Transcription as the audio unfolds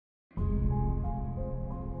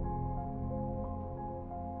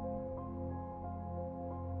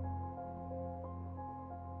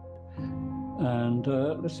and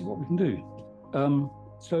let's see what we can do.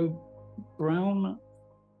 So brown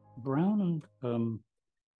and a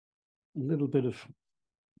little bit of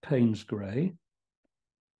Payne's grey,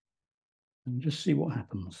 and just see what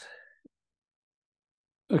happens.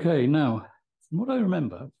 Okay, now, from what I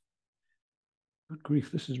remember, good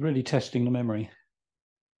grief, this is really testing the memory.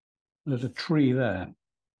 There's a tree there.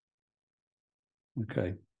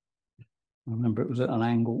 Okay, I remember it was at an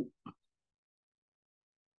angle.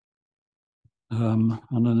 And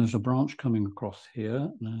then there's a branch coming across here,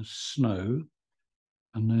 and there's snow.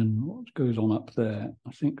 And then what goes on up there?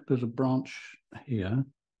 I think there's a branch here.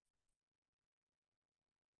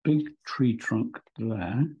 Big tree trunk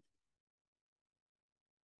there.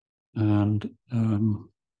 And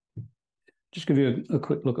just give you a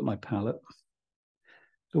quick look at my palette.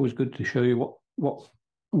 It's always good to show you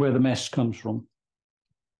where the mess comes from.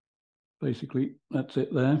 Basically, that's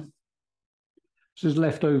it there. This is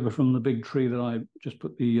left over from the big tree that I just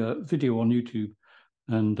put the video on YouTube,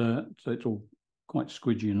 and so it's all quite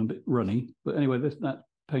squidgy and a bit runny. But anyway, that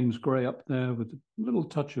Payne's grey up there with a little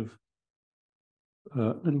touch of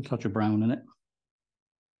brown in it,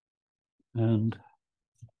 and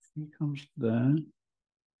he comes there.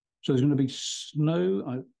 So there's going to be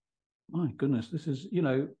snow. My goodness, this is,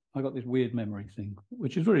 I got this weird memory thing,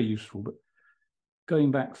 which is very useful, but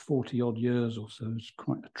going back 40 odd years or so is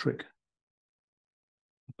quite a trick.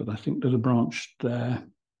 But I think there's a branch there.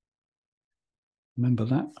 Remember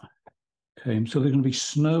that? Okay, so there's going to be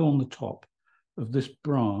snow on the top of this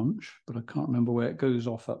branch, but I can't remember where it goes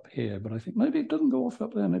off up here. But I think maybe it doesn't go off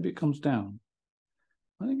up there. Maybe it comes down.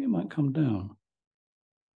 I think it might come down.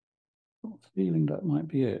 I've got a feeling that might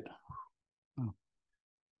be it.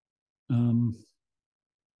 Oh.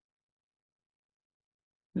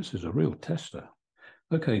 This is a real tester.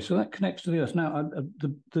 Okay, so that connects to the earth. Now,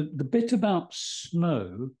 the bit about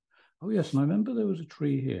snow. Oh yes, and I remember there was a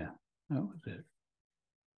tree here. That was it.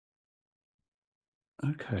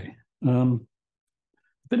 Okay. A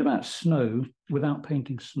bit about snow without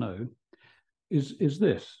painting snow is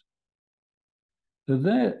this. So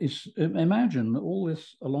there is, imagine that all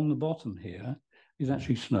this along the bottom here is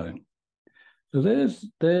actually snow. So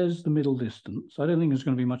there's the middle distance. I don't think there's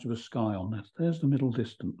going to be much of a sky on this. There's the middle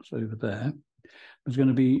distance over there. There's going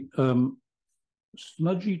to be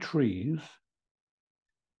smudgy trees.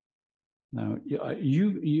 Now,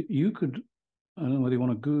 you could, I don't know whether you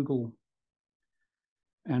want to Google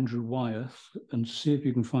Andrew Wyeth and see if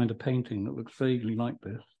you can find a painting that looks vaguely like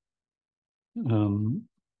this.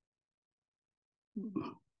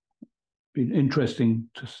 Be interesting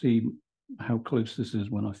to see how close this is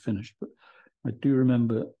when I finish, but I do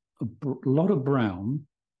remember a lot of brown.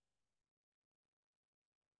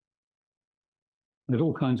 There's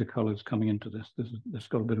all kinds of colours coming into this. This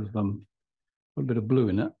got a bit of blue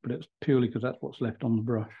in it, but it's purely because that's what's left on the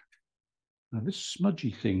brush. Now this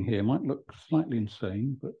smudgy thing here might look slightly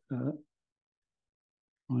insane, but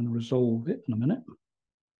trying to resolve it in a minute.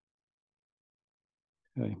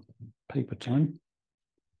 Okay, paper time.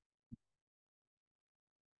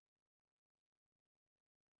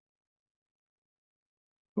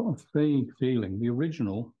 Got a vague feeling the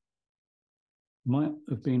original might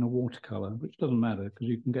have been a watercolor, which doesn't matter because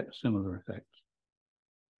you can get similar effects.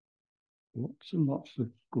 Lots and lots of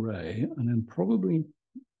grey, and then probably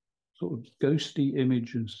sort of ghosty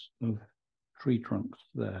images of tree trunks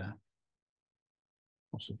there,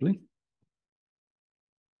 possibly.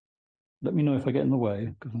 Let me know if I get in the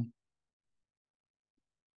way.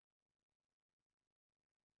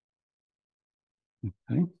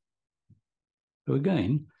 Okay. So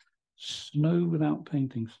again, snow without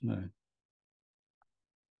painting snow.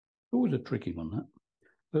 Always a tricky one, that.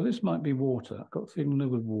 So this might be water. I've got a feeling there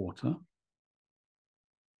was water.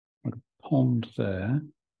 Like a pond there.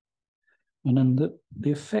 And then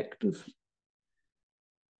the effect of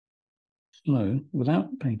snow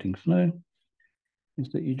without painting snow is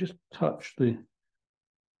that you just touch the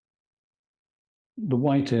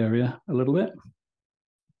white area a little bit.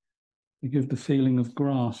 You give the feeling of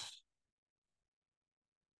grass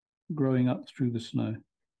growing up through the snow.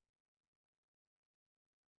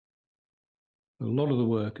 A lot of the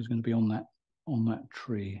work is going to be on that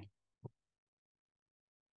tree.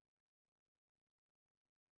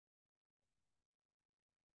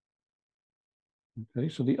 Okay,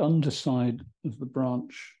 so the underside of the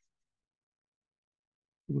branch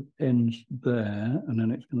ends there, and then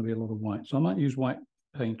it's going to be a lot of white. So I might use white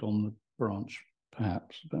paint on the branch,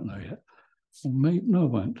 perhaps. I don't know yet. Or maybe, no, I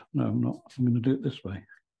won't. No, I'm not. I'm going to do it this way.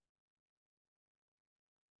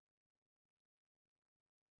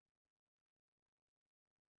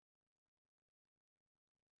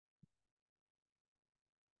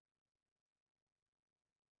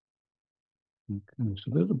 Okay,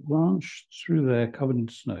 so there's a branch through there covered in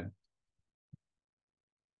snow.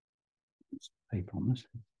 There's paper on this.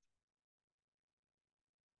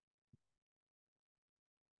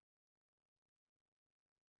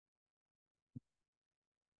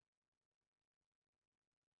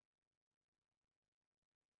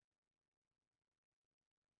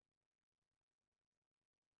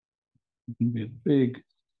 It can be a big.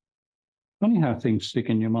 Funny how things stick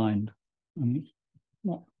in your mind. I mean, it's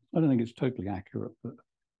not. I don't think it's totally accurate, but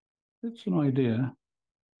it's an idea.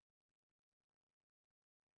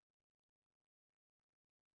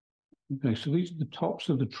 Okay, so these are the tops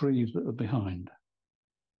of the trees that are behind.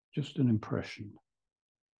 Just an impression.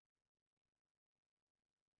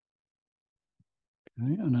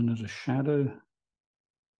 Okay, and then there's a shadow.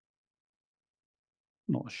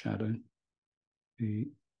 Not a shadow. The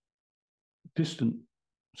distant,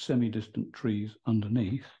 semi-distant trees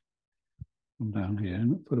underneath. And down here,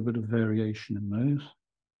 and put a bit of variation in those.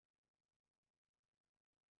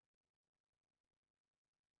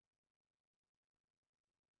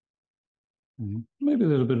 Maybe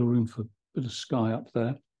there's a bit of room for a bit of sky up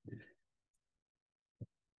there.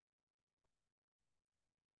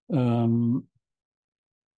 I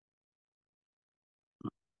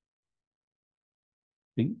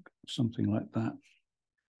think something like that.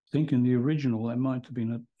 I think in the original there might have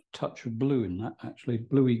been a touch of blue in that, actually,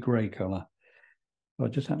 bluey grey colour. I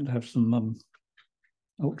just happen to have some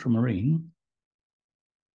ultramarine.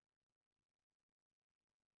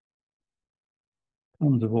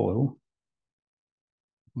 Tons of oil.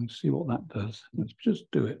 We'll see what that does. Let's just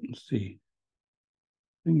do it and see.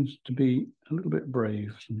 Things to be a little bit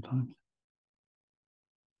brave sometimes.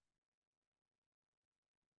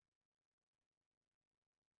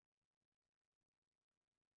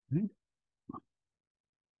 Okay.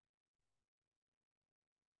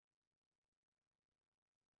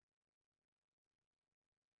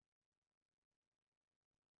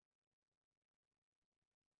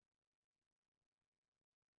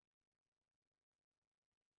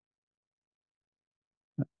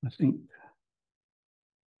 I think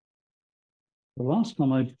the last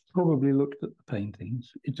time I probably looked at the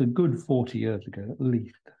paintings, it's a good 40 years ago at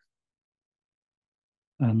least.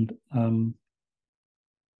 And I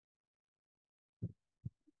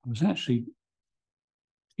was actually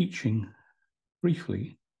teaching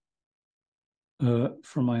briefly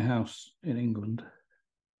from my house in England.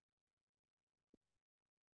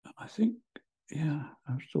 I think, yeah,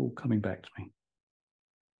 it's all coming back to me.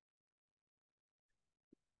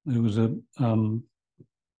 There was a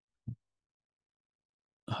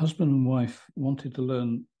husband and wife wanted to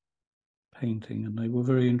learn painting, and they were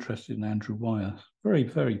very interested in Andrew Wyeth, very,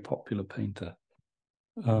 very popular painter.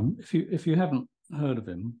 If you haven't heard of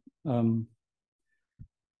him,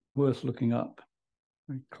 worth looking up.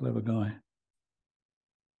 Very clever guy.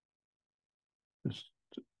 Just,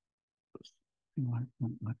 I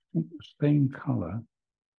think the same colour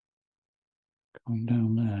coming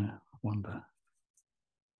down there. I wonder.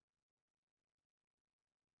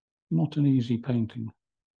 Not an easy painting.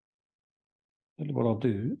 That's what I'll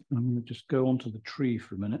do. I'm going to just go onto the tree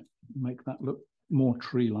for a minute, make that look more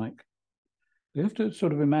tree-like. You have to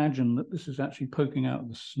sort of imagine that this is actually poking out of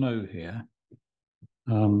the snow here.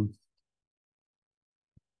 Try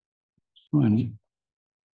and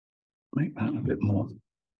make that a bit more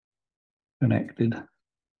connected.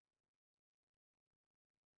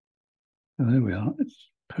 So there we are. It's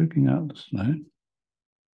poking out of the snow.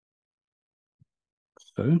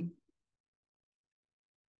 So,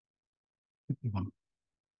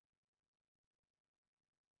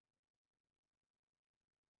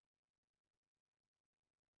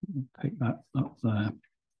 take that up there.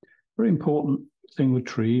 Very important thing with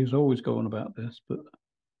trees, always go on about this, but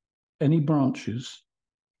any branches,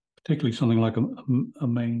 particularly something like a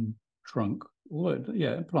main trunk, although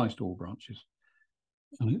yeah, it applies to all branches.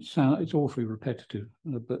 And it's awfully repetitive,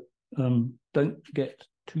 but don't get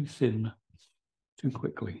too thin too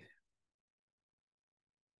quickly.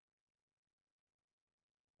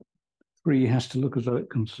 Tree has to look as though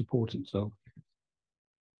it can support itself.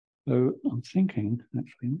 So I'm thinking,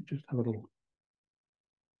 actually, let me just have a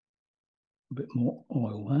bit more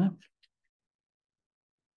oil there.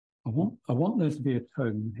 I want there to be a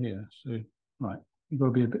tone here. So, right, you've got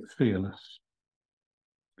to be a bit fearless.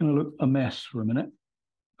 It's going to look a mess for a minute,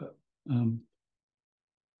 but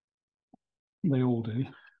they all do.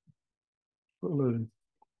 Put a load of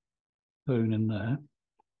tone in there.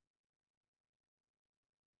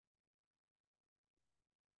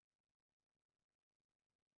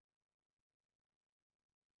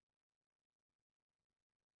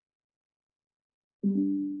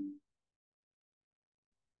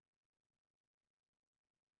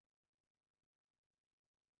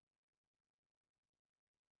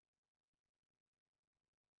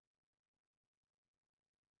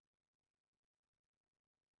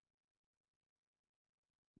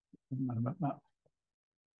 Don't know about that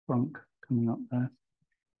trunk coming up there.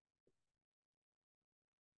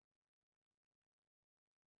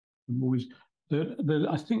 Always,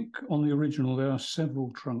 I think on the original there are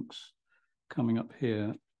several trunks coming up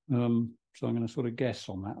here, so I'm going to sort of guess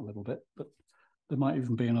on that a little bit, but there might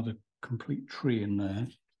even be another complete tree in there.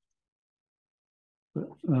 But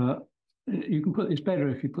you can put, it's better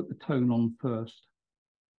if you put the tone on first,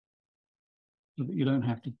 so that you don't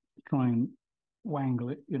have to try and wangle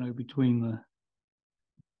it, you know, between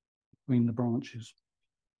the branches.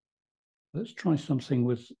 Let's try something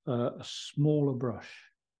with a smaller brush.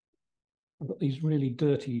 I've got these really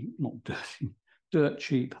dirty, not dirty, dirt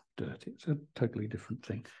cheap, dirty. It's a totally different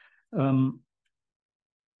thing.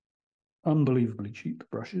 Unbelievably cheap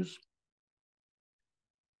brushes.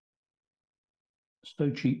 So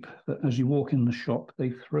cheap that as you walk in the shop, they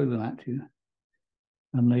throw them at you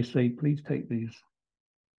and they say, please take these.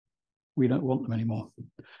 We don't want them anymore.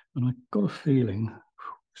 And I've got a feeling,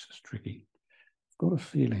 this is tricky. I've got a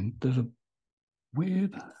feeling there's a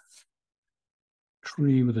weird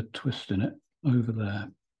tree with a twist in it over there.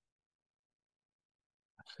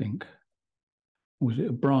 I think. Was it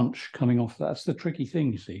a branch coming off? That's the tricky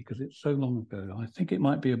thing, you see, because it's so long ago. I think it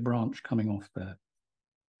might be a branch coming off there.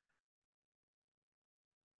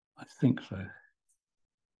 I think so.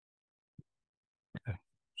 Okay,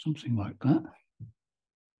 something like that.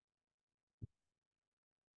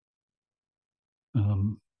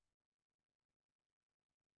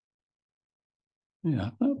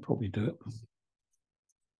 Yeah, that'll probably do it.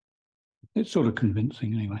 It's sort of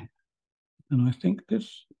convincing anyway. And I think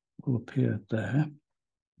this will appear there.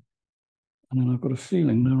 And then I've got a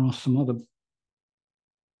feeling there are some other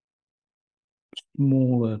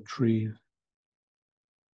smaller trees.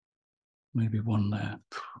 Maybe one there.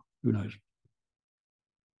 Who knows?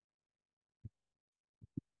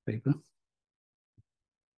 Paper.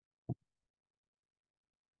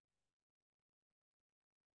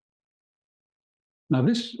 Now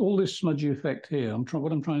all this smudgy effect here,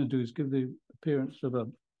 what I'm trying to do is give the appearance of a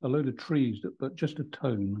load of trees, but just a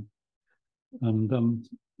tone. And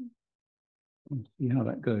see how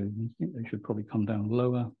that goes. I think they should probably come down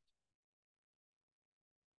lower.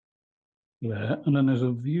 There, and then there's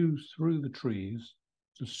a view through the trees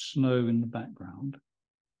to snow in the background.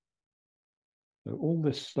 So all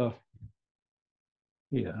this stuff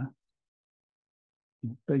here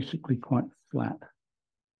is basically quite flat.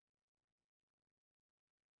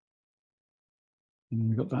 And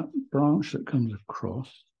we've got that branch that comes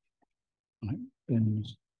across and it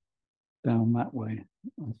bends down that way,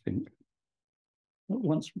 I think. But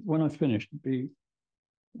when I finished, it'd be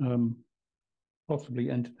possibly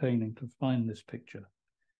entertaining to find this picture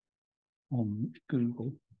on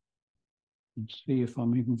Google and see if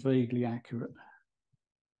I'm even vaguely accurate.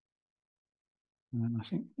 And I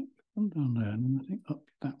think come down there and then I think up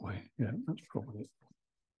that way. Yeah, that's probably it.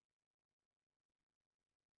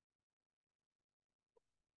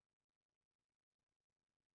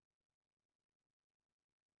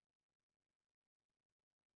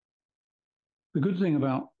 The good thing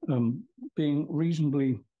about being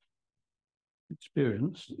reasonably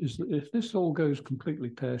experienced is that if this all goes completely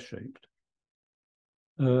pear-shaped,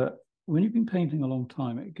 when you've been painting a long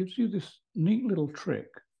time, it gives you this neat little trick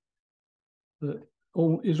that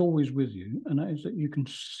is always with you, and that is that you can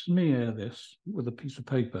smear this with a piece of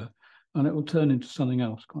paper and it will turn into something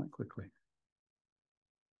else quite quickly.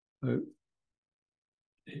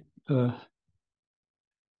 So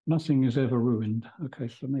nothing is ever ruined. Okay,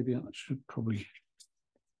 so maybe I should probably,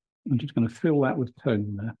 I'm just going to fill that with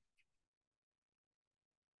tone there.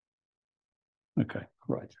 Okay,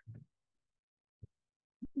 right.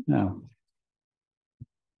 Now,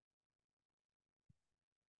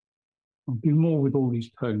 I'll do more with all these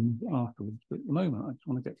tones afterwards, but at the moment I just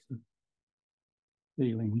want to get the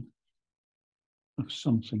feeling of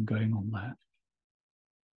something going on there.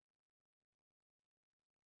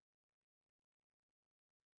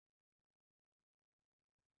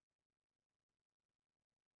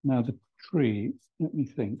 Now the tree, let me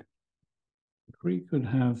think. The tree could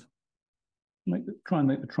have, try and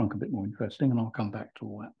make the trunk a bit more interesting, and I'll come back to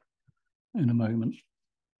all that in a moment.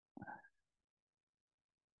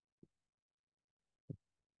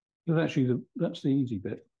 But actually, that's the easy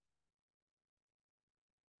bit.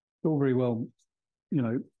 It's all very well, you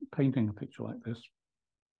know, painting a picture like this.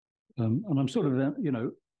 And I'm sort of, you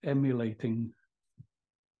know, emulating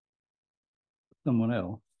someone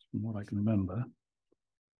else from what I can remember.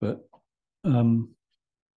 But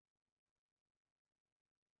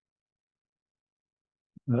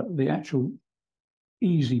the actual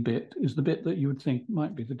easy bit is the bit that you would think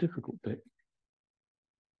might be the difficult bit.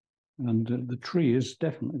 And the tree is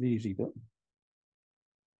definitely the easy bit.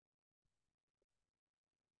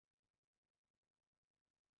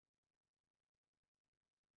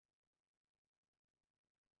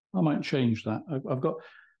 I might change that. I've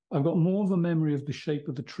got more of a memory of the shape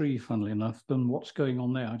of the tree, funnily enough, than what's going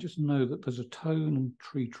on there. I just know that there's a tone and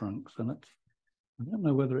tree trunks, and I don't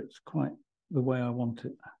know whether it's quite the way I want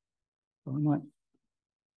it. So I might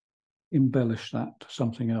embellish that to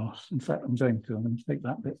something else. In fact, I'm going to take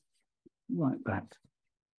that bit right back.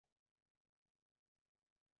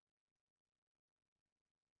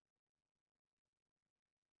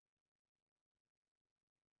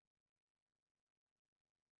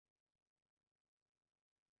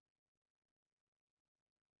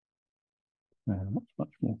 That's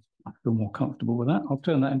much more, I feel more comfortable with that. I'll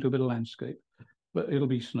turn that into a bit of landscape, but it'll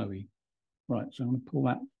be snowy. Right, so I'm going to pull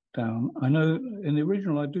that down. I know in the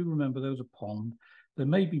original, I do remember there was a pond. There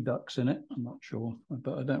may be ducks in it, I'm not sure,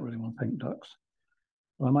 but I don't really want to paint ducks.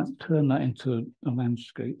 So I might turn that into a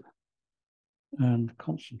landscape and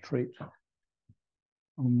concentrate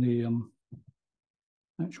on the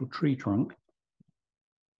actual tree trunk.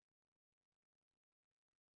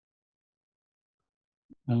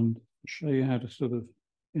 And show you how to sort of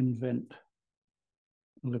invent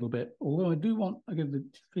a little bit. Although I get the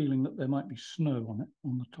feeling that there might be snow on it,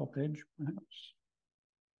 on the top edge, perhaps.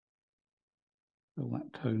 Fill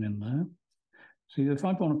that tone in there. See, if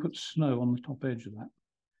I want to put snow on the top edge of that,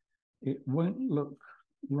 it won't look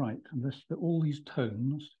right unless all these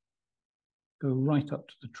tones go right up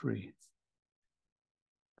to the tree.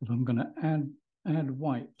 Because I'm going to add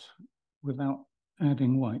white without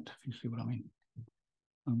adding white, if you see what I mean.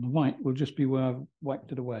 And the white will just be where I've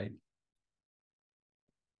wiped it away.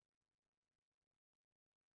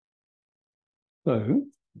 So,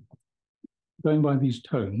 going by these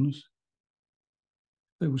tones,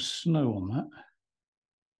 there was snow on that.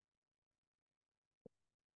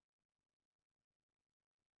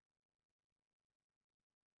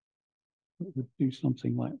 It would do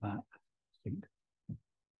something like that, I think.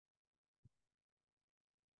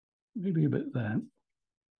 Maybe a bit there.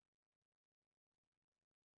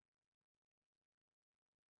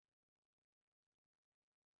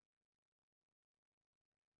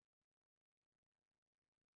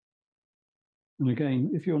 And again,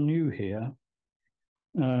 if you're new here,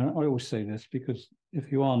 I always say this because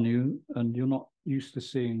if you are new and you're not used to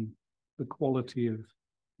seeing the quality of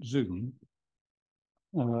zoom,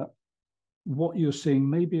 what you're seeing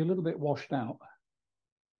may be a little bit washed out.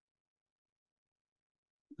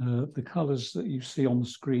 The colours that you see on the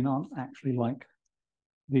screen aren't actually like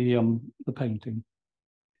the painting.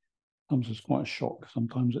 Comes as quite a shock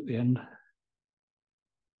sometimes at the end.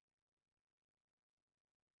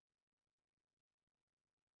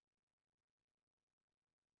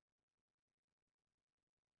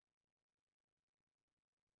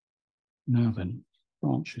 Now then,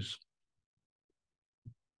 branches.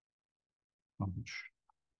 Branch.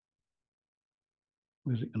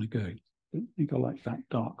 Where's it going to go? I don't think I like that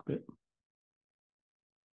dark bit.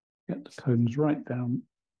 Get the cones right down.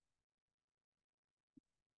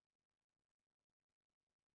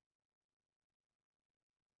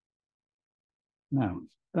 Now,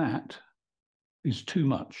 that is too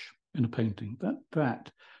much in a painting. That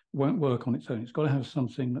won't work on its own. It's got to have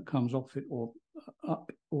something that comes off it or up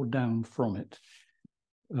or down from it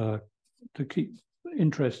to keep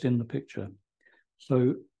interest in the picture.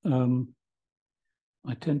 So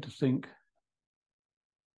I tend to think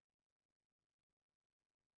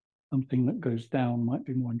something that goes down might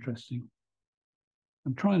be more interesting.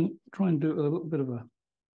 And try and do a little bit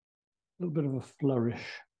of a flourish.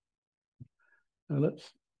 So let's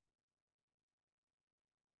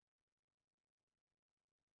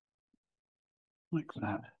like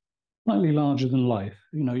that. Slightly larger than life.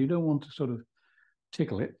 You know, you don't want to sort of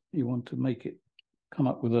tickle it. You want to make it come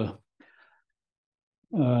up with a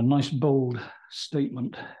nice bold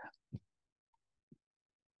statement.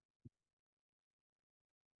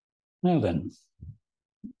 Now then,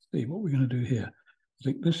 let's see what we're going to do here. I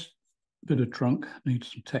think this bit of trunk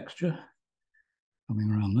needs some texture coming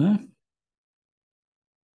around there.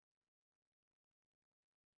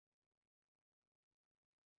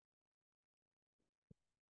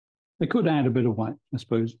 They could add a bit of white, I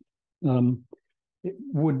suppose. It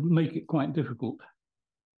would make it quite difficult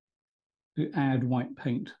to add white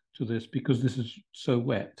paint to this because this is so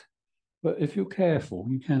wet. But if you're careful,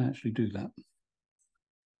 you can actually do that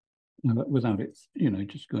without it, you know,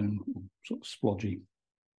 just going sort of splodgy.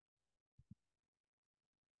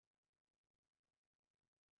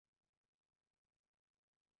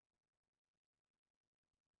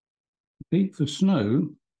 See, for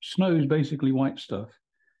snow is basically white stuff.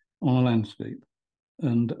 on a landscape.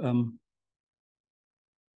 And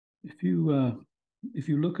if you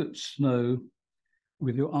look at snow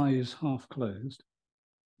with your eyes half closed,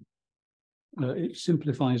 it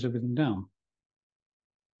simplifies everything down.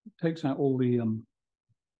 It takes out all the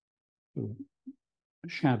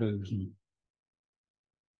shadows and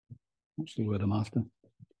what's the word I'm after?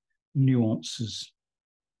 Nuances.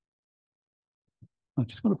 I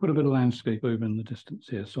just want to put a bit of landscape over in the distance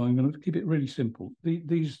here, so I'm going to keep it really simple.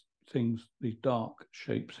 These things, these dark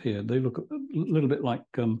shapes here, they look a little bit like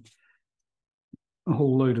a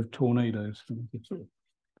whole load of tornadoes. Sort of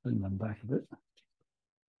bring them back a bit.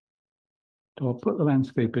 So I'll put the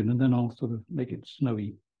landscape in, and then I'll sort of make it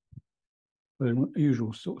snowy. The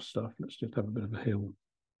usual sort of stuff. Let's just have a bit of a hill.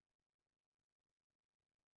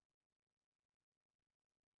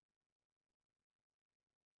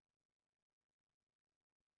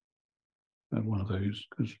 Have one of those,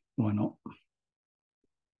 because why not?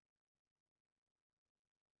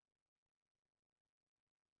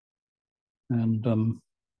 And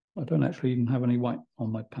I don't actually even have any white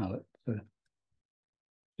on my palette, so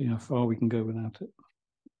see how far we can go without it.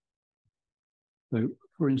 So,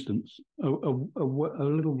 for instance, a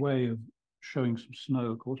little way of showing some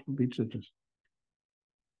snow, of course, would be to just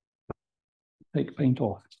take paint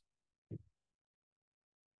off.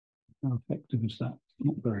 How effective is that?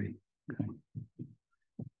 Not very. Okay.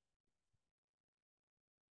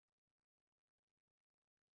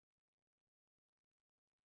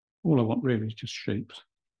 All I want really is just shapes.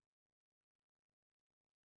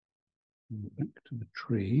 Back to the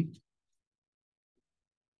tree.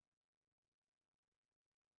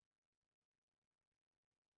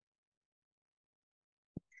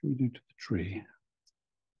 What should we do to the tree?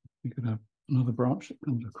 We could have another branch that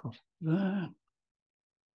comes across there.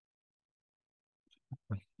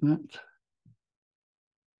 Like that.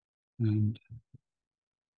 And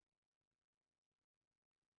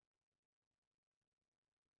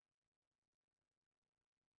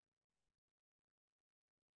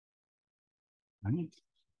right.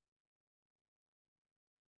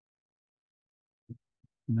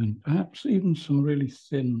 And then perhaps even some really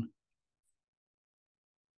thin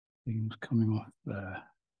things coming off there.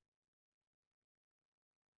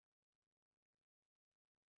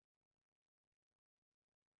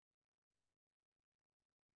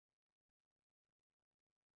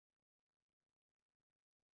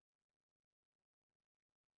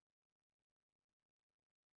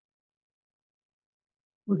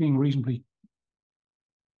 Looking reasonably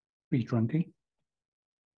tree trunky.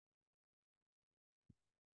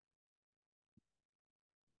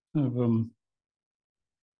 I've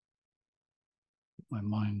my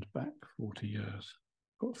mind back 40 years.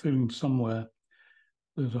 Got a feeling somewhere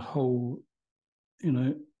there's a whole, you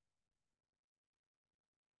know,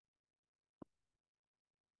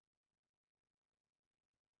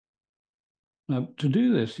 now to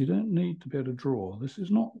do this, you don't need to be able to draw. This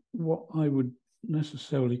is not what I would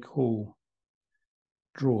necessarily call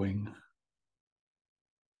drawing.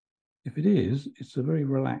 If it is, it's a very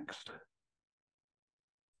relaxed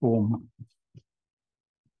form.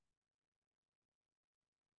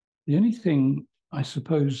 The only thing I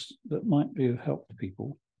suppose that might be of help to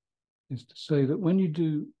people is to say that when you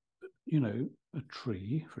do, you know, a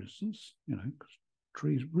tree, for instance, you know, because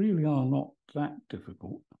trees really are not that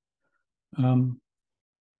difficult.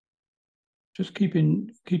 Just keep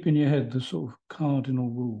in your head the sort of cardinal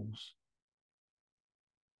rules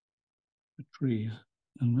for trees,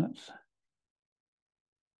 and that's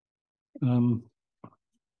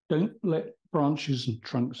don't let branches and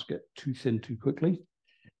trunks get too thin too quickly.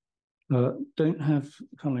 Don't have,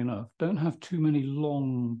 funnily enough, don't have too many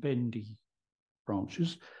long bendy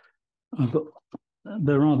branches.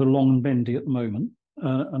 They're rather long and bendy at the moment,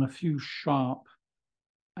 and a few sharp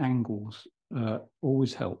angles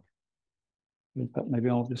always help. In fact, maybe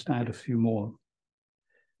I'll just add a few more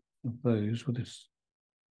of those with this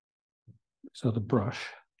other brush.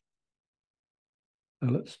 So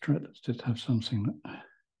let's just have something that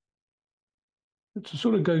it's a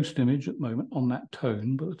sort of ghost image at the moment on that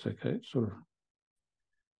tone, but it's okay. It's sort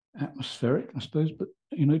of atmospheric, I suppose. But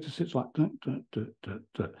you notice it's like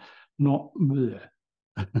not bleh.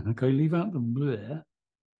 Okay, leave out the bleh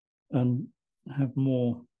and have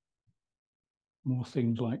more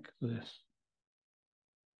things like this.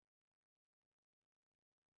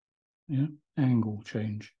 Yeah, angle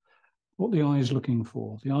change. What the eye is looking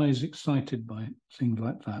for. The eye is excited by things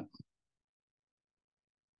like that.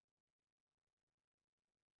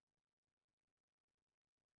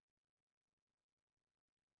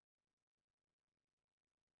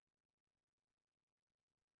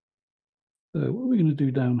 So what are we going to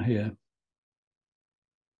do down here?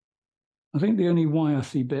 I think the only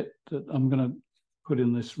Wyethy bit that I'm going to put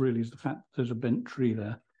in this really is the fact that there's a bent tree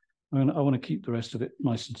there. I want to keep the rest of it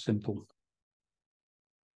nice and simple.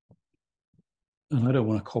 And I don't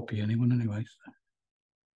want to copy anyone anyway.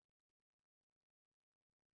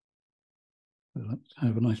 So let's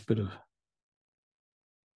have a nice bit of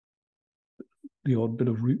the odd bit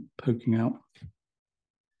of root poking out.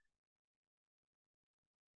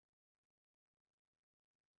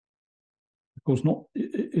 Of course, not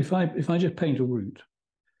if I just paint a root,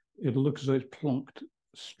 it'll look as though it's plonked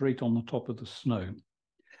straight on the top of the snow.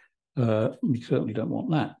 We certainly don't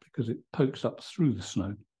want that because it pokes up through the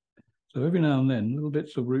snow. So every now and then, little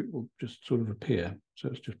bits of root will just sort of appear. So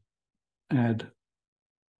it's just add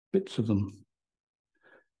bits of them,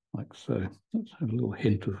 like so. Let's have a little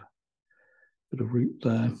hint of a bit of root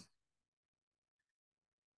there.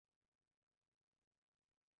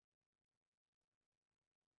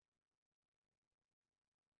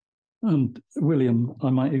 And William, I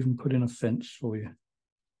might even put in a fence for you.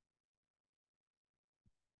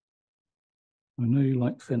 I know you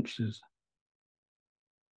like fences.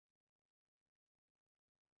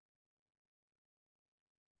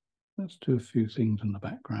 Let's do a few things in the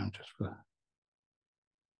background just for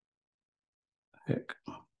heck.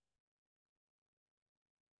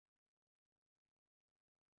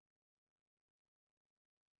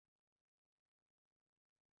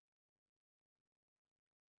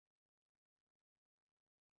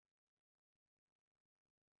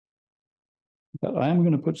 But I am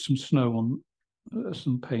going to put some snow on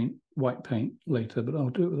some paint, white paint later, but I'll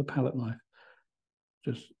do it with a palette knife.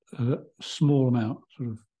 Just a small amount, sort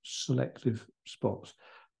of selective spots.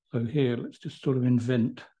 So here, let's just sort of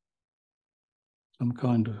invent some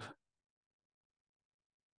kind of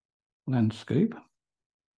landscape.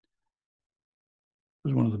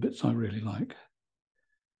 It's one of the bits I really like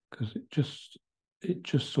because it just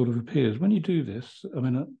sort of appears. When you do this, I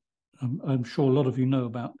mean, I'm sure a lot of you know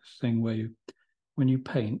about this thing where when you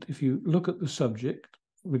paint, if you look at the subject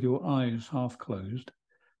with your eyes half closed,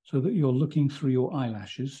 so that you're looking through your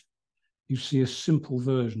eyelashes, you see a simple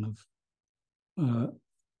version of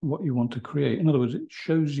what you want to create. In other words, it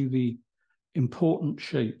shows you the important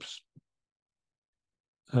shapes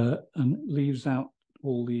and leaves out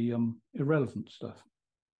all the irrelevant stuff.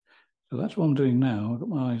 So that's what I'm doing now. I've got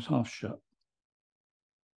my eyes half shut.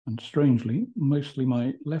 And strangely, mostly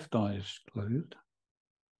my left eye is closed.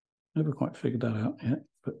 Never quite figured that out yet,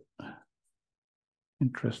 but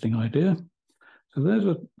interesting idea. So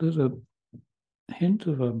there's a hint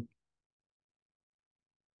of a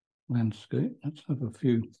landscape. Let's have a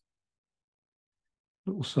few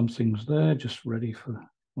little somethings there, just ready for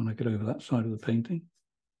when I get over that side of the painting.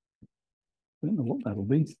 Don't know what that'll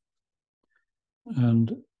be.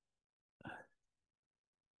 And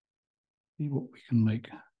see what we can make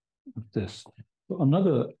of this. But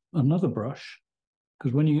another brush,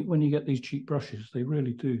 because when you get these cheap brushes, they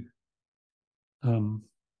really do.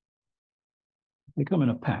 They come in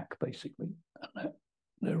a pack basically, and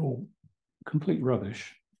they're all complete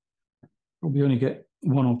rubbish. Probably only get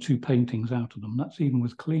one or two paintings out of them. That's even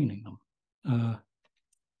with cleaning them.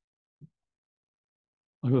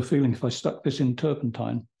 I've got a feeling if I stuck this in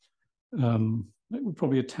turpentine, it would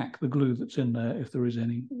probably attack the glue that's in there if there is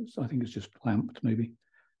any. I think it's just clamped, maybe.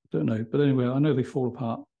 Don't know. But anyway, I know they fall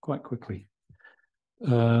apart quite quickly.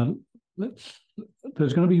 There's going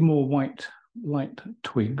to be more light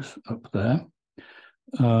twigs up there.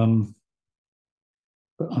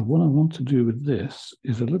 But what I want to do with this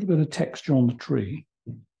is a little bit of texture on the tree.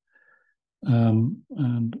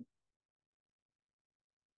 And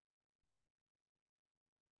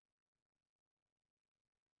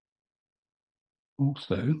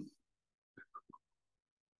also,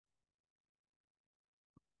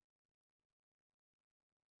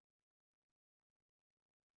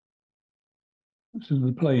 this is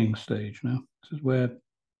the playing stage now. This is where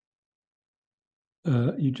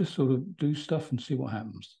you just sort of do stuff and see what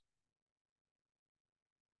happens.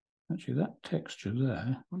 Actually, that texture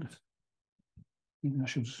there, maybe I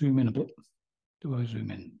should zoom in a bit. Do I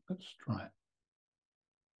zoom in? Let's try it.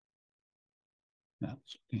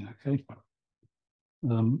 That's okay. I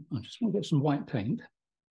just want to get some white paint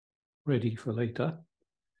ready for later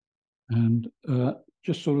and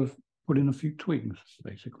just sort of put in a few twigs,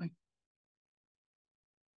 basically.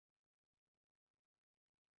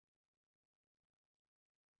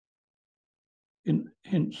 In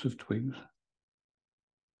hints of twigs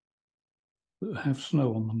that have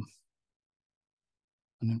snow on them.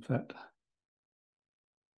 And in fact,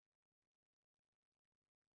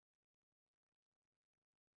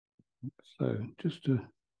 so just to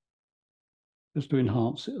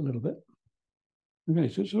enhance it a little bit. Okay,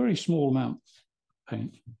 so it's a very small amount of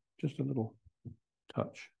paint, just a little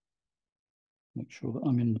touch. Make sure that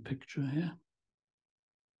I'm in the picture here.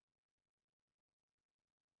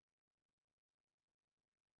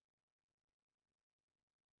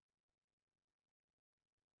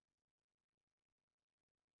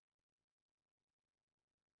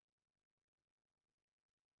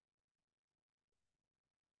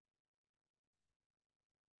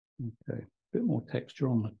 Okay, a bit more texture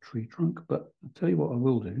on the tree trunk, but I'll tell you what I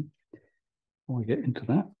will do before I get into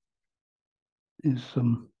that is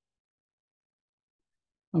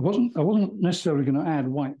I wasn't necessarily going to add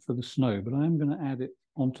white for the snow, but I am going to add it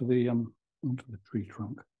onto the tree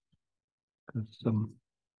trunk because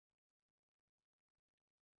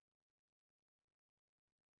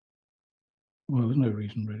well, there's no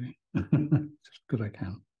reason really, just because I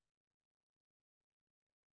can.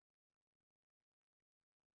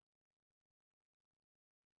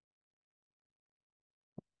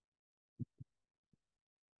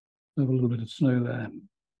 Have a little bit of snow there.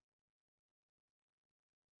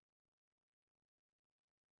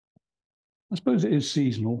 I suppose it is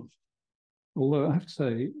seasonal, although I have to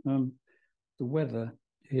say the weather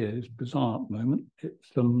here is bizarre at the moment. It's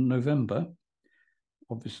November,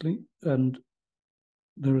 obviously, and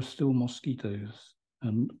there are still mosquitoes.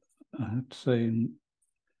 And I have to say, in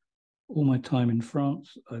all my time in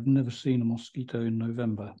France, I've never seen a mosquito in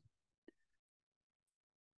November.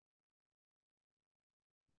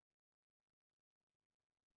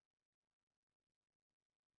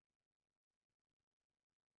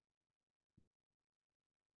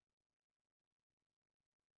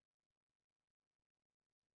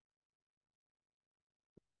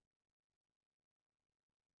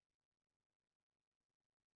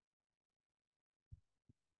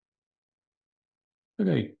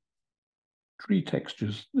 Okay, tree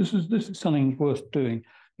textures. This is something worth doing.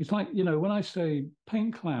 It's like, you know, when I say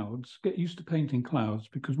paint clouds, get used to painting clouds,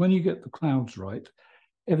 because when you get the clouds right,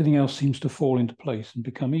 everything else seems to fall into place and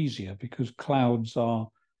become easier, because clouds are,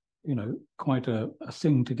 you know, quite a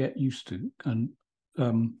thing to get used to. And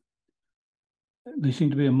they seem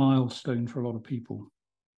to be a milestone for a lot of people.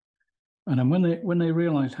 And then when they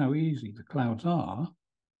realize how easy the clouds are,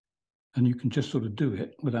 and you can just sort of do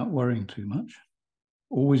it without worrying too much,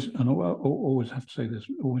 always, and I always have to say this,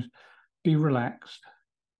 always be relaxed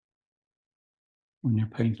when you're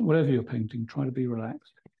painting, whatever you're painting, try to be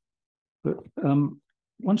relaxed. But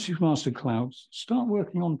once you've mastered clouds, start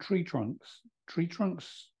working on tree trunks. Tree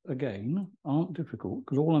trunks, again, aren't difficult,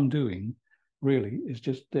 because all I'm doing really is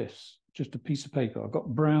just this, just a piece of paper. I've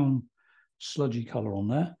got brown sludgy color on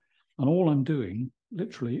there, and all I'm doing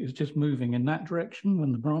literally is just moving in that direction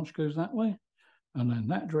when the branch goes that way, and then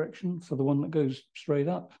that direction for the one that goes straight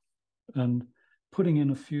up, and putting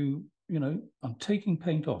in a few, you know, I'm taking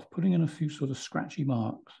paint off, putting in a few sort of scratchy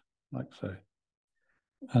marks like so.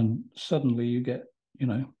 And suddenly you get, you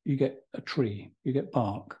know, you get a tree, you get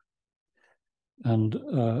bark. And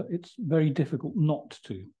it's very difficult not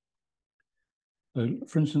to. So,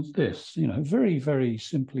 for instance, this, you know, very, very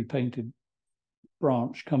simply painted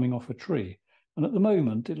branch coming off a tree. And at the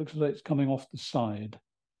moment, it looks as though it's coming off the side.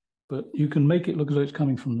 But you can make it look as though it's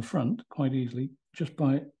coming from the front quite easily just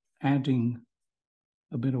by adding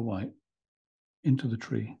a bit of white into the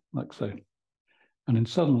tree, like so. And then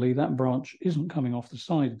suddenly that branch isn't coming off the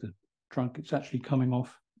side of the trunk, it's actually coming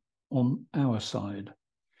off on our side.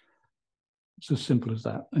 It's as simple as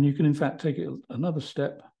that. And you can, in fact, take it another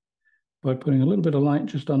step by putting a little bit of light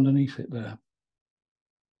just underneath it there.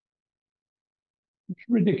 It's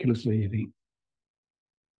ridiculously easy.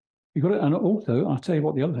 You got it. And also, I'll tell you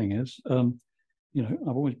what the other thing is. You know,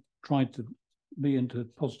 I've always tried to be into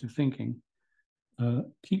positive thinking.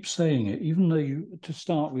 Keep saying it, even though you, to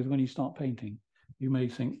start with, when you start painting, you may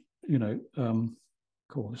think, you know,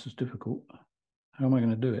 cool, this is difficult. How am I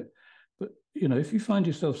going to do it? But, you know, if you find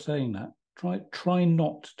yourself saying that, try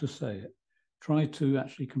not to say it. Try to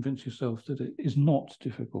actually convince yourself that it is not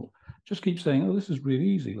difficult. Just keep saying, oh, this is really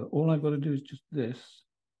easy. Look, all I've got to do is just this,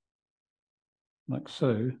 like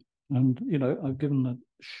so. And, you know, I've given the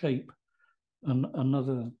shape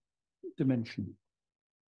another dimension.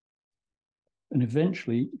 And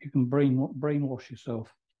eventually you can brainwash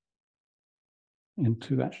yourself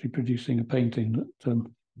into actually producing a painting that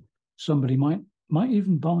somebody might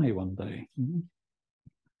even buy one day.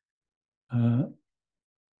 There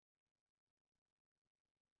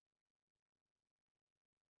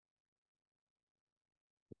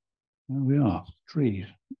we are, trees,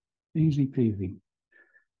 easy peasy.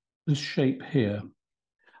 This shape here,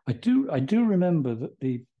 I do remember that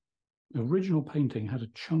the original painting had a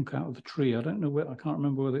chunk out of the tree. I don't know where, I can't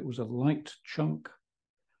remember whether it was a light chunk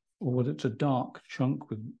or whether it's a dark chunk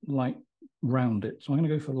with light around it. So I'm going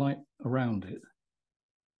to go for light around it,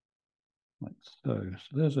 like so.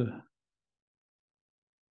 So there's a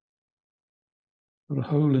got a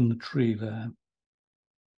hole in the tree there.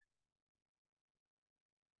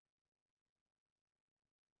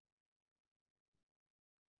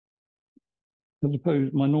 I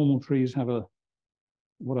suppose my normal trees have a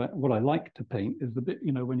what I like to paint is the bit,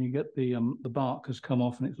 you know, when you get the bark has come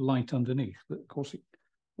off and it's light underneath. But of course, it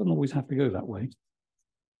doesn't always have to go that way.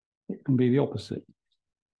 It can be the opposite.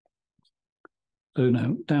 So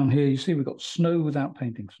now down here, you see we've got snow without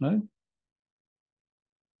painting snow.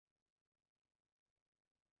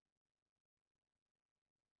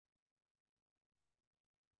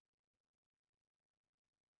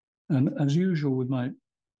 And as usual with my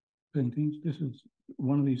paintings, this is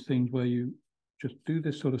one of these things where you just do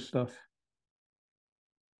this sort of stuff,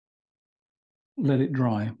 let it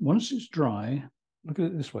dry. Once it's dry, look at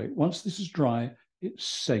it this way. Once this is dry, it's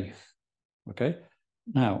safe. Okay.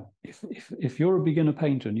 Now, if you're a beginner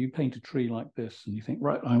painter and you paint a tree like this and you think,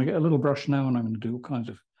 right, I'm going to get a little brush now and I'm going to do all kinds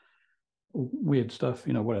of weird stuff,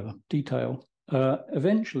 you know, whatever, detail,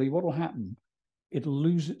 eventually what will happen, it'll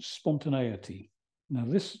lose its spontaneity. Now,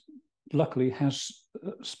 this luckily has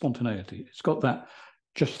spontaneity. It's got that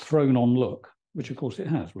just thrown on look, which of course it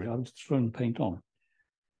has, really. I've just thrown the paint on.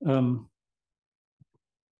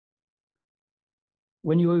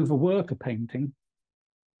 When you overwork a painting,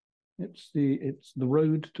 it's the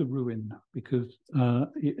road to ruin, because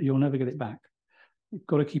you'll never get it back. You've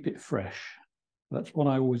got to keep it fresh. That's what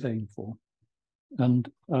I always aim for. And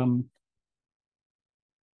the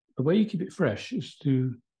way you keep it fresh is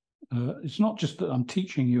to, it's not just that I'm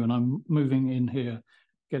teaching you and I'm moving in here,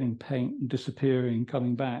 getting paint, disappearing,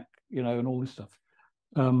 coming back, you know, and all this stuff.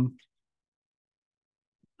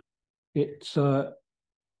 It's, what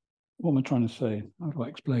am I trying to say? How do I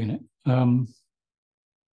explain it?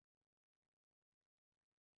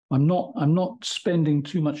 I'm not spending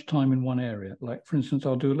too much time in one area. Like, for instance,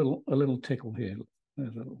 I'll do a little tickle here.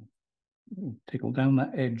 There's a little tickle down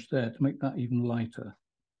that edge there to make that even lighter,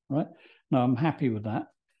 right? Now, I'm happy with that.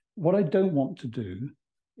 What I don't want to do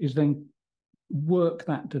is then work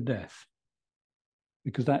that to death,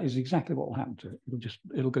 because that is exactly what will happen to it.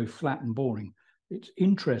 It'll go flat and boring. It's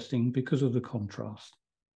interesting because of the contrast.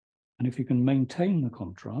 And if you can maintain the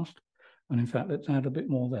contrast, and in fact, let's add a bit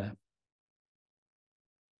more there.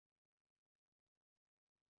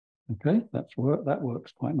 Okay, that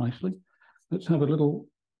works quite nicely. Let's have a little,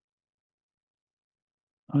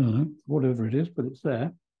 I don't know, whatever it is, but it's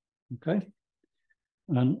there. Okay,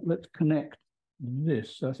 and let's connect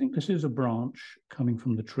this. I think this is a branch coming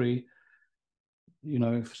from the tree. You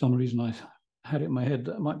know, for some reason I had it in my head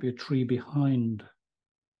that it might be a tree behind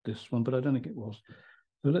this one, but I don't think it was.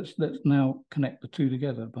 So let's now connect the two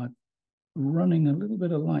together by running a little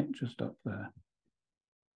bit of light just up there.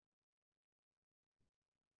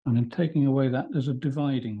 And then taking away that, there's a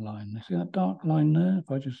dividing line. You see that dark line there?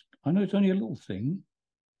 I know it's only a little thing,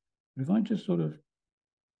 but if I just sort of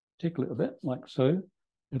tickle it a bit like so,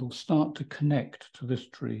 it'll start to connect to this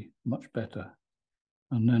tree much better.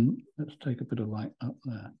 And then let's take a bit of light up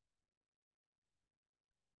there.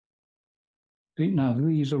 See, now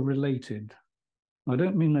these are related. I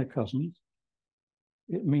don't mean they're cousins.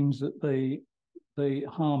 It means that they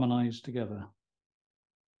harmonize together.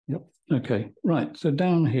 Yep. Okay. Right. So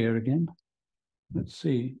down here again, let's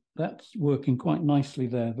see. That's working quite nicely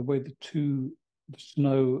there. The way the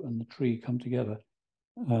snow and the tree come together.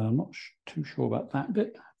 I'm not too sure about that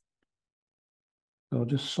bit. So I'll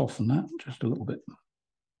just soften that just a little bit.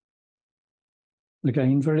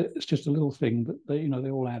 Again, it's just a little thing, but they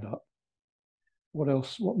all add up. What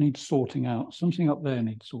else? What needs sorting out? Something up there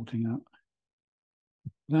needs sorting out.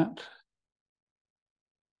 That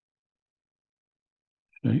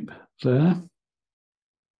shape there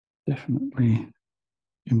definitely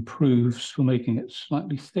improves for making it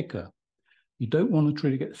slightly thicker. You don't want a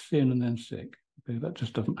tree to get thin and then thick. Okay, that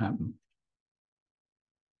just doesn't happen.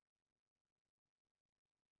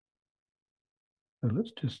 So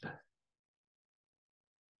let's just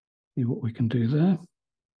see what we can do there.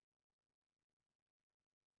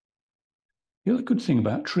 The other good thing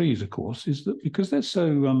about trees, of course, is that because they're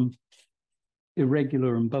so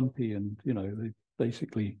irregular and bumpy, and they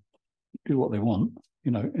basically do what they want,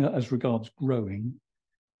 as regards growing,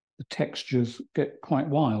 the textures get quite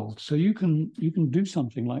wild. So you can do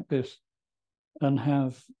something like this and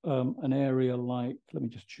have an area like, let me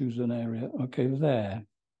just choose an area. Okay, there.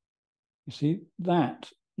 You see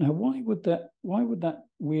that? Now, why would that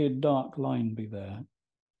weird dark line be there?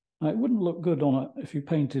 Now, it wouldn't look good if you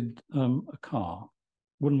painted a car.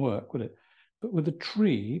 Wouldn't work, would it? But with a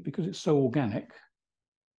tree, because it's so organic,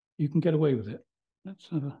 you can get away with it. Let's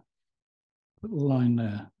have a little line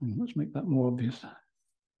there. Let's make that more obvious.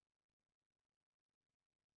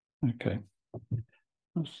 Okay,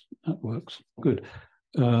 that works. Good.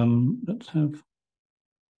 Let's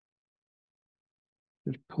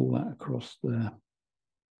just pull that across there.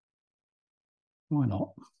 Why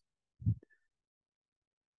not?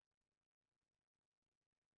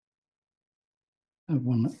 Have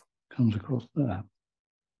one that comes across there.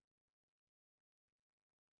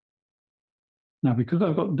 Now, because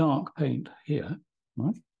I've got dark paint here,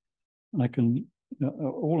 right, I can,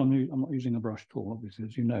 I'm not using a brush tool, obviously,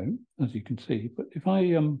 as you know, as you can see, but if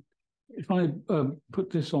I put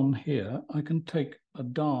this on here, I can take a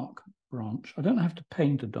dark branch. I don't have to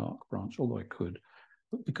paint a dark branch, although I could,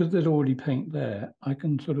 but because there's already paint there, I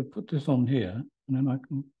can sort of put this on here, and then I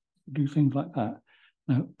can do things like that.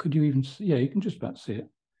 Now, could you even see? Yeah, you can just about see it.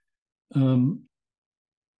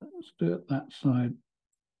 Let's do it that side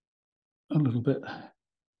a little bit.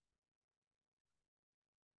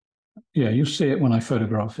 Yeah, you'll see it when I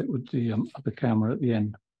photograph it with the other camera at the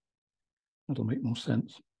end. That'll make more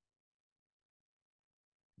sense.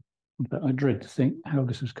 In fact, I dread to think how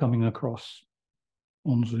this is coming across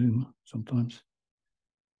on Zoom sometimes.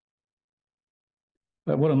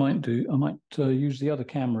 But what I might do, I might use the other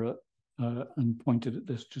camera and point it at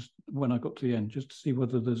this just when I got to the end, just to see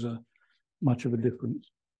whether there's much of a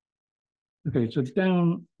difference. Okay, so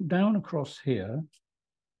down across here.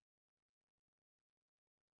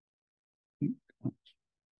 That's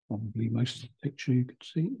probably most of the picture you could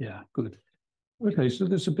see. Yeah, good. Okay, so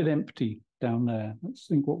there's a bit empty down there. Let's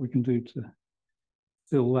think what we can do to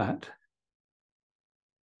fill that.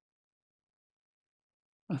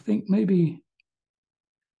 I think maybe,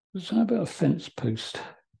 how about a fence post?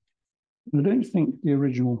 I don't think the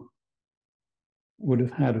original would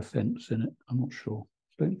have had a fence in it. I'm not sure.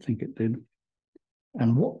 I don't think it did.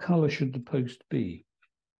 And what colour should the post be?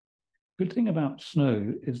 Good thing about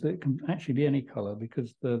snow is that it can actually be any colour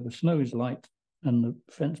because the snow is light and the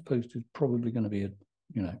fence post is probably going to be,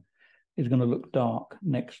 is going to look dark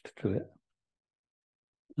next to it.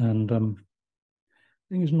 And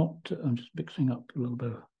thing is not, I'm just mixing up a little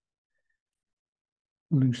bit of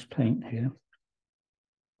loose paint here.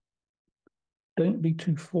 Don't be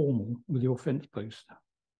too formal with your fence post.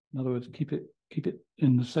 In other words, keep it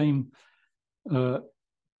in the same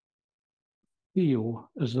feel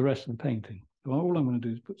as the rest of the painting. So all I'm going to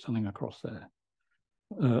do is put something across there.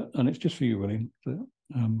 And it's just for you, William. So,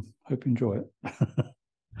 hope you enjoy it.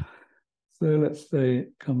 So let's say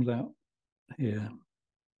it comes out here.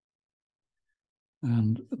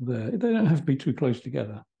 And there. They don't have to be too close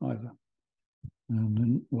together either. And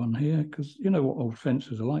then one here, because you know what old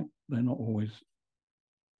fences are like. They're not always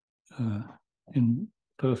in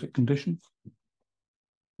perfect condition.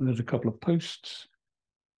 There's a couple of posts.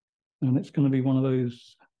 And it's going to be one of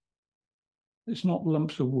those, it's not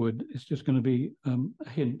lumps of wood, it's just going to be a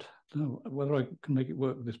hint. So whether I can make it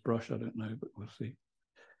work with this brush, I don't know, but we'll see.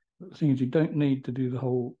 But the thing is, you don't need to do the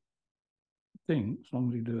whole thing. As long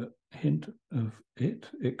as you do a hint of it,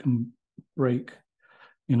 it can break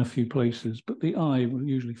in a few places, but the eye will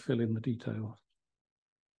usually fill in the details.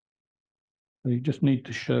 So you just need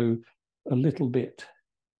to show a little bit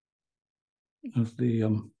of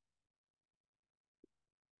the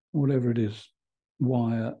whatever it is,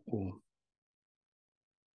 wire or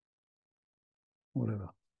whatever.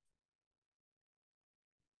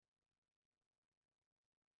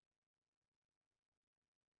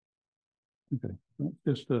 Okay, that's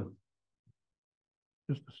just a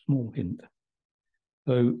small hint.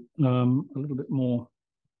 So a little bit more.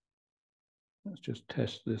 Let's just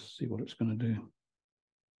test this, see what it's going to do.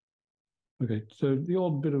 Okay, so the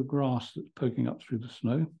odd bit of grass that's poking up through the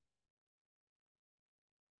snow.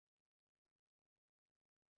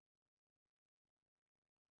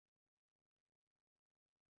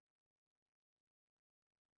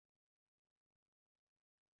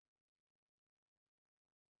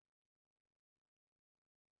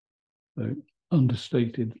 So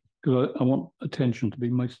understated, because I want attention to be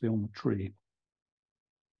mostly on the tree.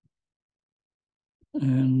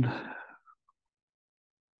 And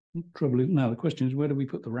the trouble is, now the question is, where do we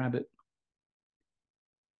put the rabbit?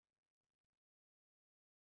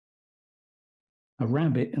 A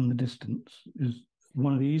rabbit in the distance is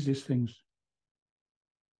one of the easiest things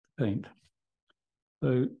to paint.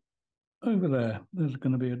 So over there's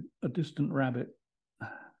going to be a distant rabbit.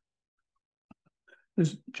 This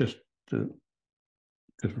is just for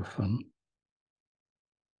fun.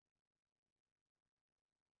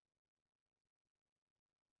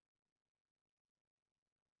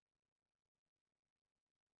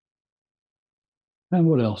 And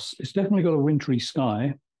what else? It's definitely got a wintry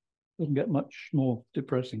sky. Doesn't get much more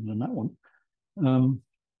depressing than that one. Um,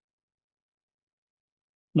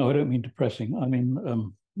 no, I don't mean depressing. I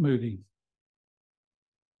mean moody.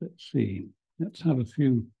 Let's see. Let's have a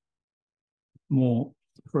few more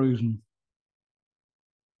frozen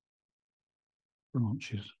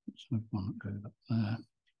branches. Let's have one that goes up there.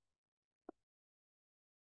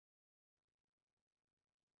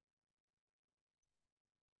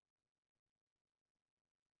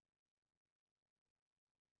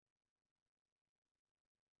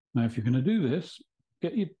 Now, if you're going to do this,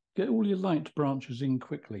 get all your light branches in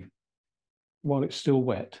quickly while it's still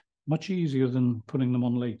wet. Much easier than putting them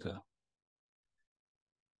on later.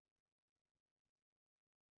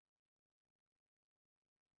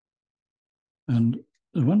 And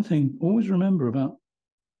the one thing, always remember about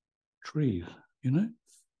trees, you know,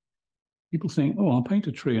 people think, oh, I'll paint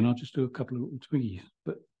a tree and I'll just do a couple of little twigs.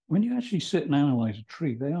 But when you actually sit and analyze a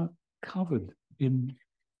tree, they are covered in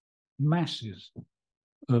masses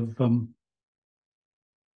of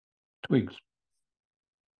twigs.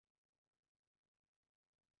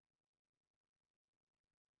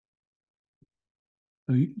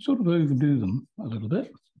 So you can sort of overdo them a little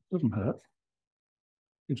bit. Doesn't hurt.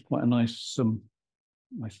 Gives quite a nice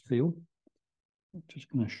feel. I'm just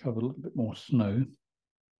going to shove a little bit more snow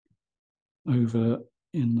over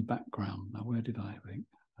in the background. Now, where did I think?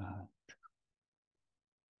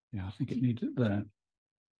 Yeah, I think it needs it there.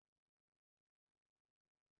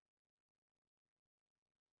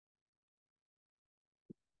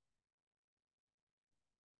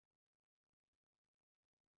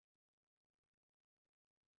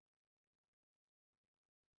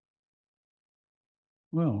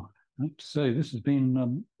 Well, I have to say, this has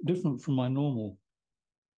been different from my normal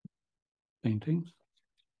paintings.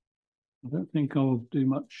 I don't think I'll do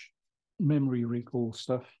much memory recall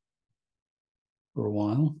stuff for a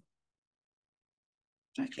while.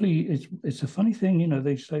 Actually, it's a funny thing, you know.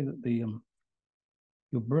 They say that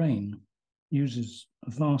your brain uses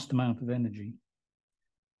a vast amount of energy.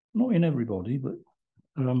 Not in everybody, but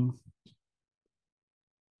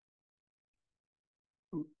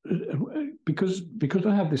because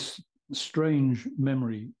I have this strange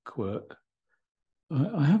memory quirk,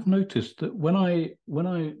 I have noticed that when I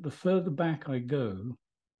the further back I go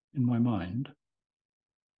in my mind,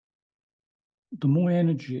 the more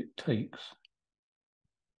energy it takes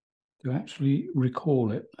to actually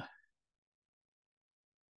recall it.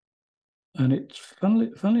 And it's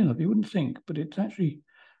funnily enough, you wouldn't think, but it's actually,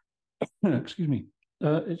 excuse me,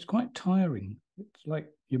 it's quite tiring. It's like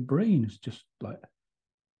your brain is just like,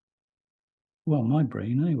 well, my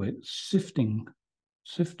brain anyway, it's sifting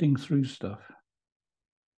through stuff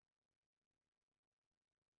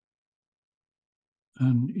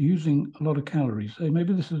and using a lot of calories. So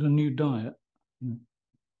maybe this is a new diet.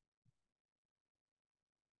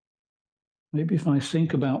 Maybe if I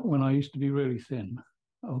think about when I used to be really thin,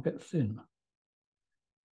 I'll get thin.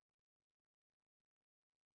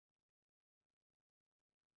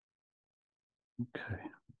 Okay.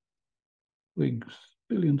 Twigs,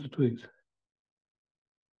 billions of twigs.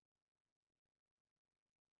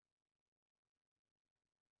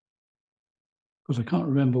 Because I can't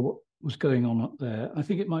remember what was going on up there. I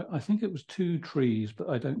think it was two trees, but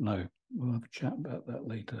I don't know. We'll have a chat about that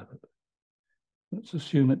later. But let's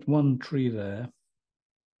assume it's one tree there.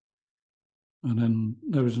 And then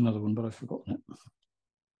there is another one, but I've forgotten it.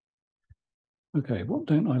 Okay, what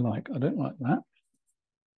don't I like? I don't like that.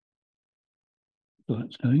 So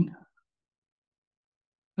that's going.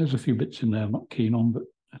 There's a few bits in there I'm not keen on, but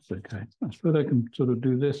that's okay. I suppose I can sort of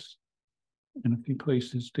do this in a few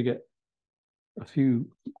places to get a few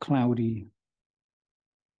cloudy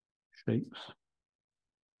shapes.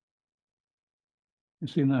 You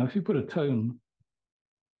see now, if you put a tone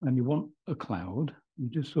and you want a cloud, you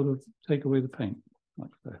just sort of take away the paint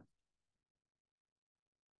like that.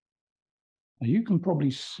 Now you can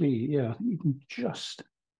probably see, yeah, I think you can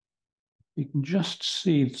just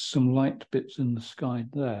see some light bits in the sky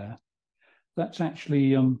there. That's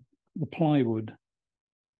actually the plywood,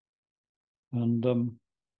 and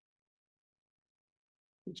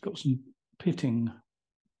it's got some pitting,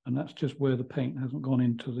 and that's just where the paint hasn't gone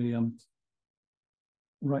into the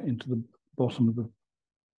right into the bottom of the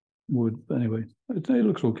wood. But anyway, it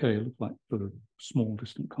looks okay. It looks like sort of small,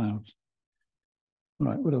 distant clouds.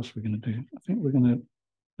 Right, what else are we going to do? I think we're going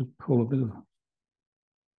to pull a bit of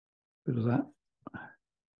that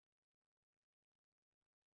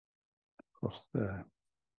across there.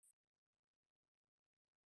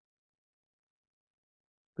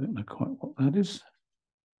 Don't know quite what that is,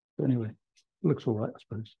 but anyway, it looks all right, I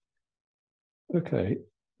suppose. Okay.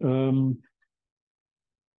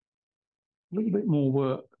 a little bit more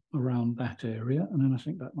work around that area, and then I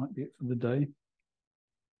think that might be it for the day.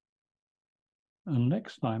 And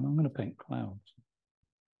next time I'm going to paint clouds.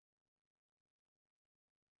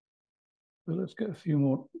 So let's get a few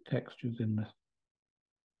more textures in this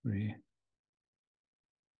tree.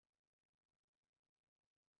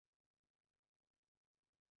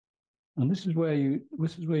 And this is where you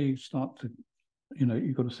start to,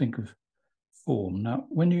 you've got to think of form. Now,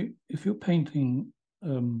 if you're painting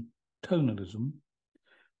tonalism,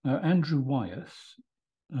 now Andrew Wyeth,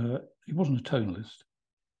 he wasn't a tonalist,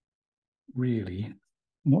 really,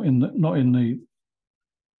 not in the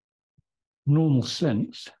normal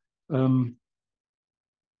sense. Maybe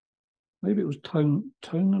it was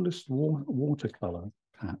tonalist watercolor,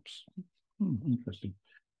 perhaps. Interesting.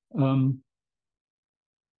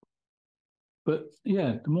 But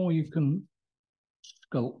yeah, the more you can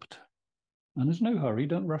sculpt, and there's no hurry,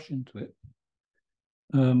 don't rush into it,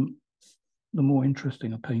 the more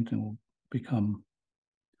interesting a painting will become.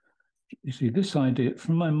 You see, this idea,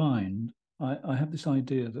 from my mind, I have this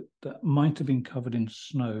idea that might have been covered in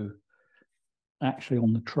snow actually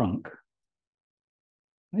on the trunk.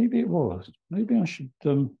 Maybe it was. Maybe I should,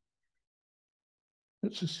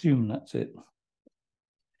 let's assume that's it.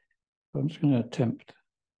 I'm just going to attempt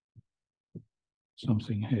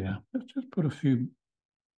something here. Let's just put a few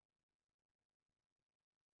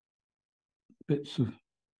bits of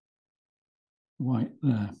white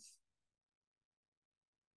there.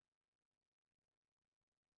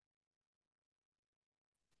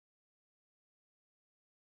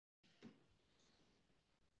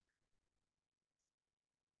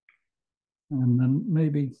 And then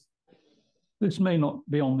maybe, this may not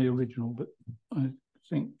be on the original, but I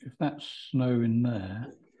think if that's snow in there,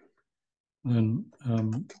 then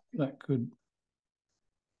that could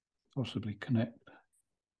possibly connect.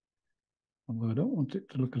 Although I don't want it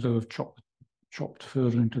to look as though I've chopped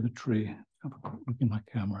further into the tree. Have a quick look in my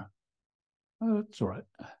camera. Oh, that's all right.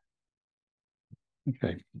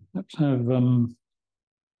 Okay, let's have a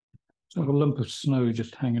lump of snow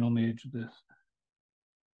just hanging on the edge of this.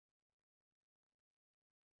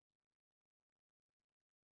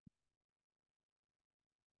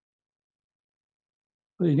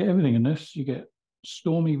 So you get everything in this. You get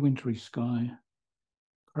stormy, wintry sky,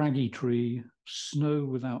 craggy tree, snow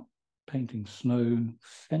without painting snow,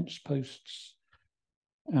 fence posts,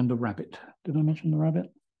 and a rabbit. Did I mention the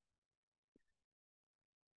rabbit?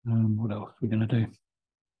 What else are we going to do?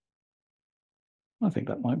 I think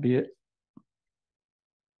that might be it.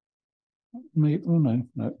 Maybe, oh no.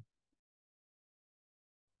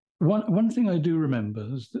 One thing I do remember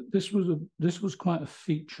is that this was quite a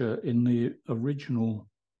feature in the original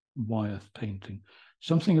Wyeth painting.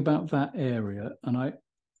 Something about that area, and I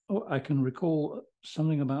can recall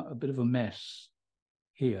something about a bit of a mess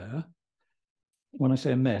here. When I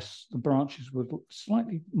say a mess, the branches were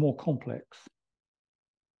slightly more complex.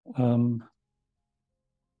 I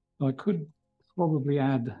could probably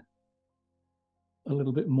add a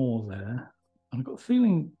little bit more there. And I've got a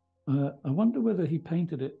feeling, I wonder whether he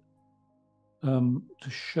painted it to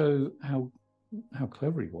show how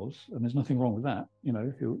clever he was. And there's nothing wrong with that.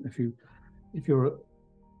 If you're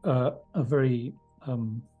a very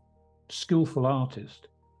skillful artist,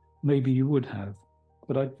 maybe you would have.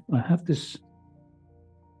 But I have this,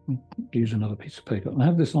 let me use another piece of paper. I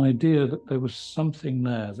have this idea that there was something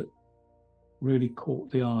there that really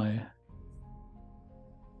caught the eye.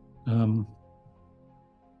 Not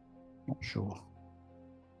sure.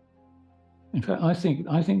 In fact, I think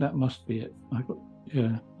that must be it.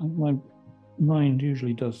 My mind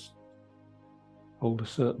usually does hold a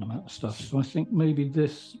certain amount of stuff. So I think maybe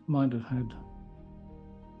this might have had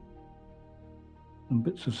some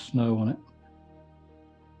bits of snow on it.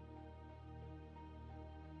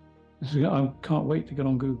 I can't wait to get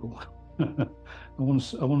on Google. I want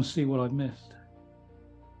to see what I've missed.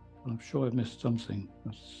 I'm sure I've missed something.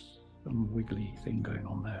 There's some wiggly thing going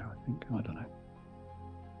on there, I think. I don't know.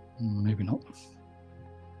 Maybe not.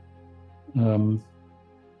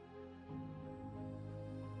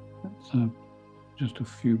 Let's have just a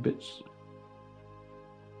few bits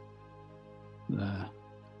there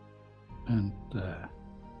and there.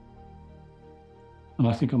 And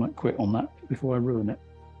I think I might quit on that before I ruin it.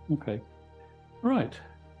 Okay. Right.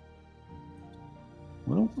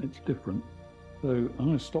 Well, it's different. So I'm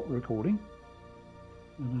going to stop the recording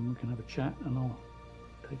and then we can have a chat and I'll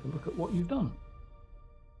take a look at what you've done.